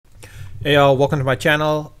Hey y'all, welcome to my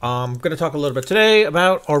channel. I'm going to talk a little bit today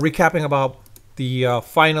about, or recapping about the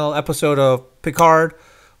final episode of Picard,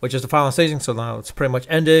 which is the final season, so now it's pretty much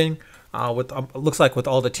ending, with looks like with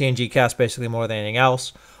all the TNG cast basically more than anything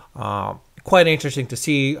else. Quite interesting to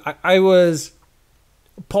see.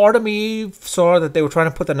 Part of me saw that they were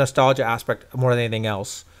trying to put the nostalgia aspect more than anything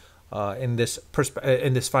else in this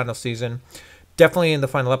final season. Definitely in the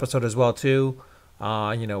final episode as well too.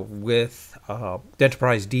 With the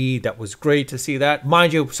Enterprise D, that was great to see that.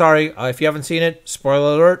 Mind you, sorry, if you haven't seen it,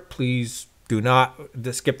 spoiler alert, please do not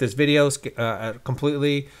skip this video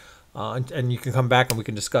completely, and you can come back and we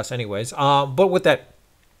can discuss anyways. But with that,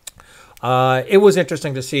 it was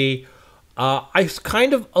interesting to see. I was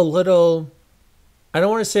kind of a little, I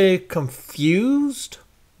don't want to say confused,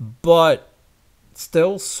 but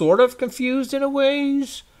still sort of confused in a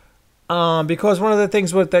ways. Because one of the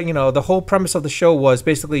things with that, the whole premise of the show was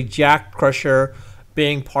basically Jack Crusher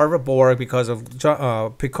being part of a Borg because of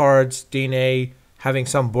Picard's DNA having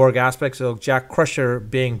some Borg aspects, so Jack Crusher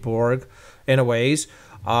being Borg in a ways.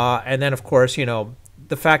 And then, of course,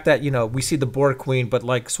 the fact that, we see the Borg Queen, but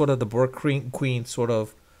like sort of the Borg Queen sort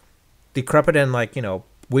of decrepit and like,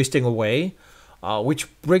 wasting away.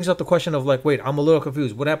 Which brings up the question of like, wait, I'm a little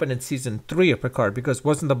confused. What happened in season 3 of Picard? Because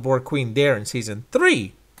wasn't the Borg Queen there in season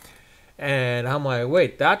 3? And I'm like,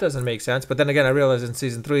 wait, that doesn't make sense. But then again, I realized in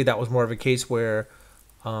season 3 that was more of a case where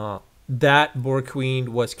that Borg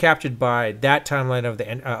Queen was captured by that timeline of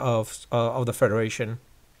the Federation.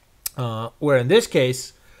 Where in this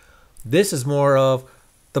case, this is more of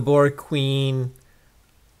the Borg Queen.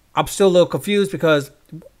 I'm still a little confused because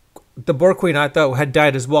the Borg Queen I thought had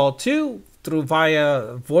died as well too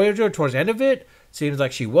via Voyager towards the end of it. Seems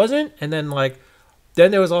like she wasn't, and then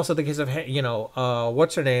then there was also the case of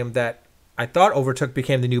what's her name that I thought overtook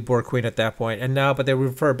became the new Borg Queen at that point, and now but they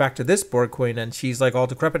refer back to this Borg Queen, and she's like all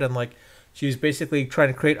decrepit and like she's basically trying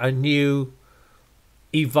to create a new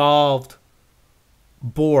evolved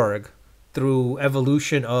Borg through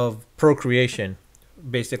evolution of procreation,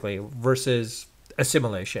 basically versus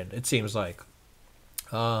assimilation. It seems like,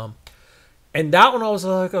 and that one I was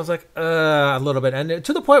like a little bit, and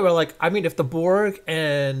to the point where like I mean if the Borg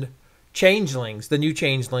and changelings, the new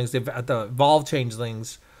changelings, the evolved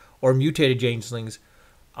changelings or mutated changelings,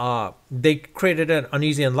 they created an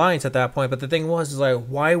uneasy alliance at that point. But the thing was, is like,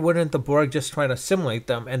 why wouldn't the Borg just try to assimilate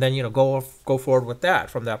them and then go forward with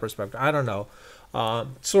that from that perspective? I don't know.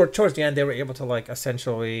 So towards the end, they were able to like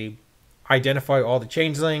essentially identify all the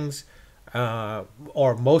changelings,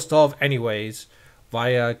 or most of, anyways,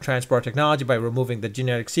 via transport technology by removing the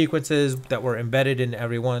genetic sequences that were embedded in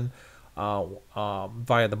everyone.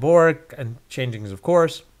 Via the Borg and changelings, of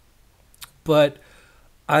course. But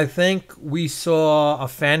I think we saw a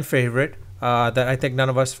fan favorite that I think none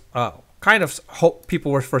of us kind of hope people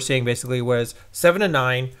were foreseeing, basically, was 7 and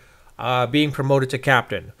 9 being promoted to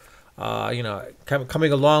captain.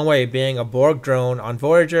 Coming a long way, being a Borg drone on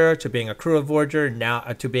Voyager, to being a crew of Voyager, now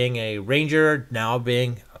to being a Ranger, now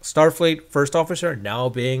being Starfleet first officer, now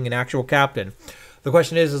being an actual captain. The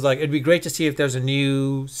question is like, it'd be great to see if there's a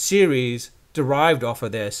new series derived off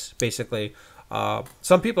of this, basically.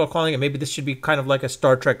 Some people are calling it, maybe this should be kind of like a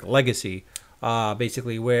Star Trek Legacy,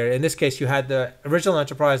 basically, where in this case you had the original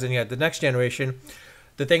Enterprise and you had the Next Generation.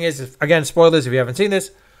 The thing is, again, spoilers if you haven't seen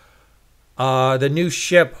this, the new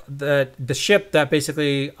ship, the ship that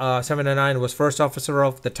basically 7 and 9 was first officer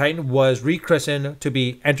of, the Titan, was rechristened to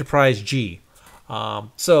be Enterprise G.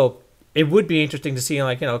 So it would be interesting to see,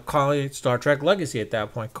 call it Star Trek Legacy at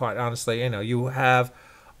that point, quite honestly. You have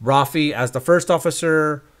Rafi as the first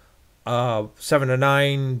officer, 7 and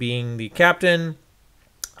 9 being the captain,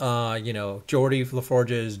 Geordi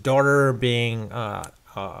LaForge's daughter being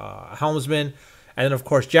helmsman, and then, of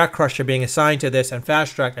course, Jack Crusher being assigned to this and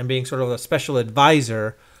fast-tracked and being sort of a special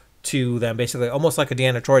advisor to them, basically, almost like a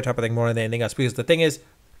Deanna Troy type of thing more than anything else. Because the thing is,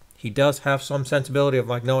 he does have some sensibility of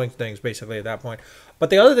knowing things basically at that point.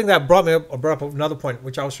 But the other thing that brought up another point,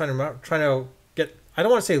 which I was trying to get, I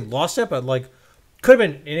don't want to say lost it, but could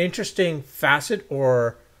have been an interesting facet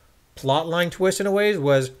or plot line twist in a way,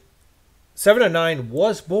 was 7 and 9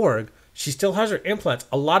 was Borg. She still has her implants.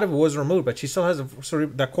 A lot of it was removed, but she still has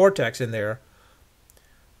the cortex in there.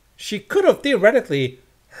 She could have theoretically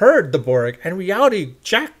heard the Borg, and in reality,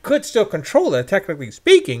 Jack could still control her, technically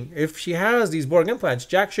speaking. If she has these Borg implants,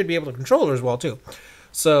 Jack should be able to control her as well, too.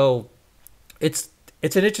 So, it's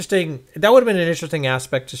an interesting, that would have been an interesting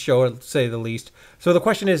aspect to show, to say the least. So the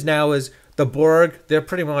question is now is, the Borg, they're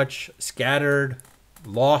pretty much scattered,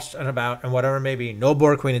 lost and about, and whatever, maybe no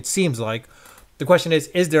Borg Queen, it seems like. The question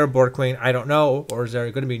is there a Borg Queen? I don't know. Or is there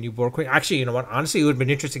going to be a new Borg Queen? Actually, you know what? Honestly, it would have been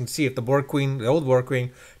interesting to see if the Borg Queen, the old Borg Queen,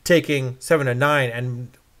 taking 7 and 9 and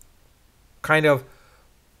kind of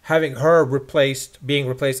having her being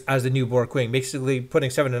replaced as the new Borg Queen. Basically putting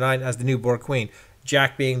 7 and 9 as the new Borg Queen.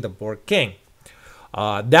 Jack being the Borg King.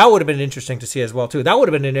 That would have been interesting to see as well, too. That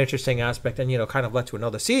would have been an interesting aspect and, kind of led to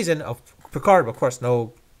another season of Picard. Of course,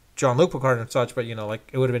 no Jean-Luc Picard and such, but,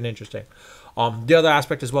 it would have been interesting. The other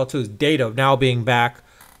aspect as well, too, is Data now being back,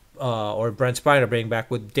 or Brent Spiner being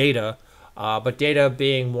back with Data, but Data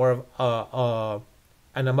being more of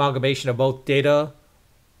an amalgamation of both Data,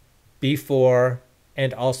 B4,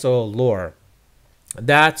 and also Lore.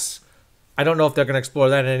 I don't know if they're going to explore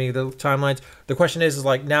that in any of the timelines. The question is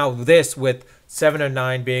now this with 7 and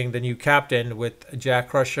 9 being the new captain with Jack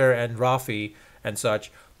Crusher and Rafi and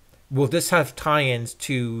such, will this have tie-ins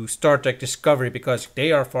to Star Trek Discovery because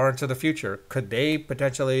they are far into the future? Could they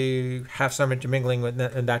potentially have some intermingling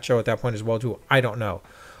in that show at that point as well too? I don't know.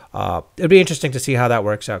 It'd be interesting to see how that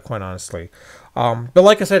works out, quite honestly. But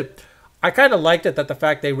like I said, I kind of liked it that the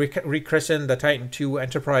fact they rechristened the Titan II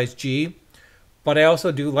Enterprise G. But I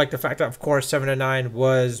also do like the fact that, of course, 7 and 9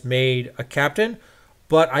 was made a captain.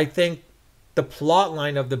 But I think the plot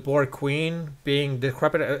line of the Borg Queen being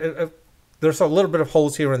decrepit, there's a little bit of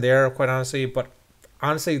holes here and there, quite honestly. But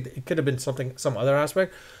honestly, it could have been some other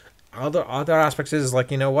aspect. Other aspects is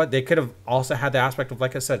you know what? They could have also had the aspect of,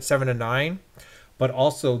 like I said, 7 and 9. But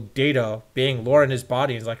also Data being Lore in his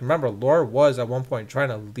body. It's remember, Lore was at one point trying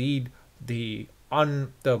to lead the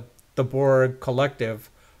Borg collective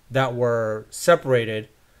that were separated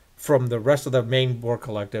from the rest of the main Borg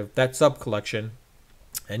collective, that sub-collection.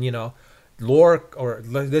 And, Lore, or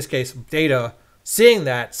in this case, Data, seeing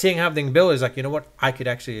having the abilities, you know what, I could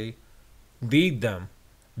actually lead them.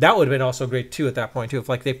 That would have been also great, too, at that point, too,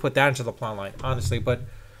 if, they put that into the plot line, honestly. But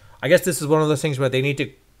I guess this is one of those things where they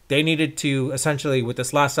needed to, essentially, with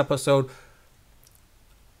this last episode,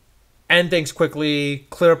 end things quickly,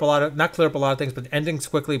 not clear up a lot of things, but end things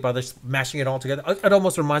quickly by just mashing it all together. It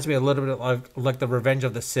almost reminds me a little bit of like the Revenge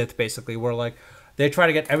of the Sith, basically, where they try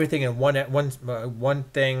to get everything in one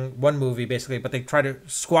movie, basically, but they try to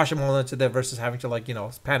squash them all into there versus having to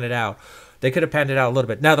pan it out. They could have panned it out a little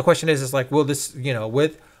bit. Now the question is will this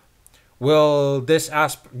with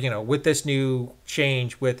this new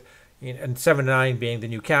change with and 7 and 9 being the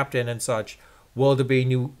new captain and such. Will there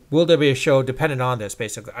be a show dependent on this,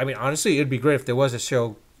 basically? I mean, honestly, it'd be great if there was a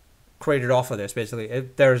show created off of this, basically.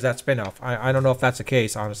 If there's that spinoff. I don't know if that's the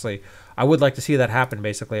case, honestly. I would like to see that happen,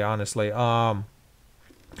 basically, honestly. From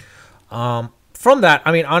that,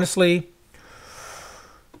 I mean, honestly,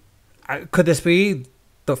 could this be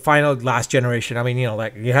the final last generation? I mean,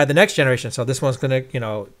 you had the next generation, so this one's going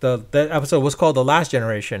to, the episode was called The Last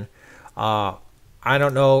Generation. I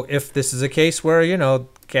don't know if this is a case where,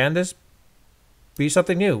 can this be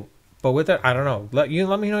something new? But with that, I don't know. Let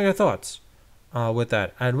me know your thoughts with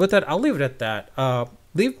that. And with that, I'll leave it at that.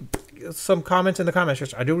 Leave some comments in the comment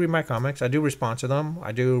section. I do read my comics. I do respond to them.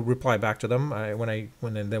 I do reply back to them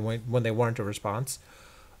when they warrant a response.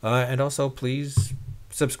 And also, please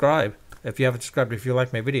subscribe if you haven't subscribed. If you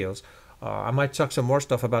like my videos, I might talk some more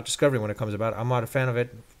stuff about Discovery when it comes about. I'm not a fan of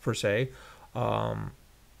it per se.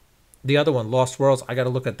 The other one, Lost Worlds, I got to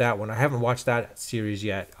look at that one. I haven't watched that series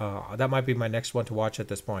yet. That might be my next one to watch at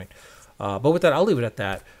this point. But with that, I'll leave it at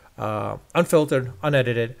that. Unfiltered,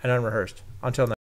 unedited, and unrehearsed. Until next.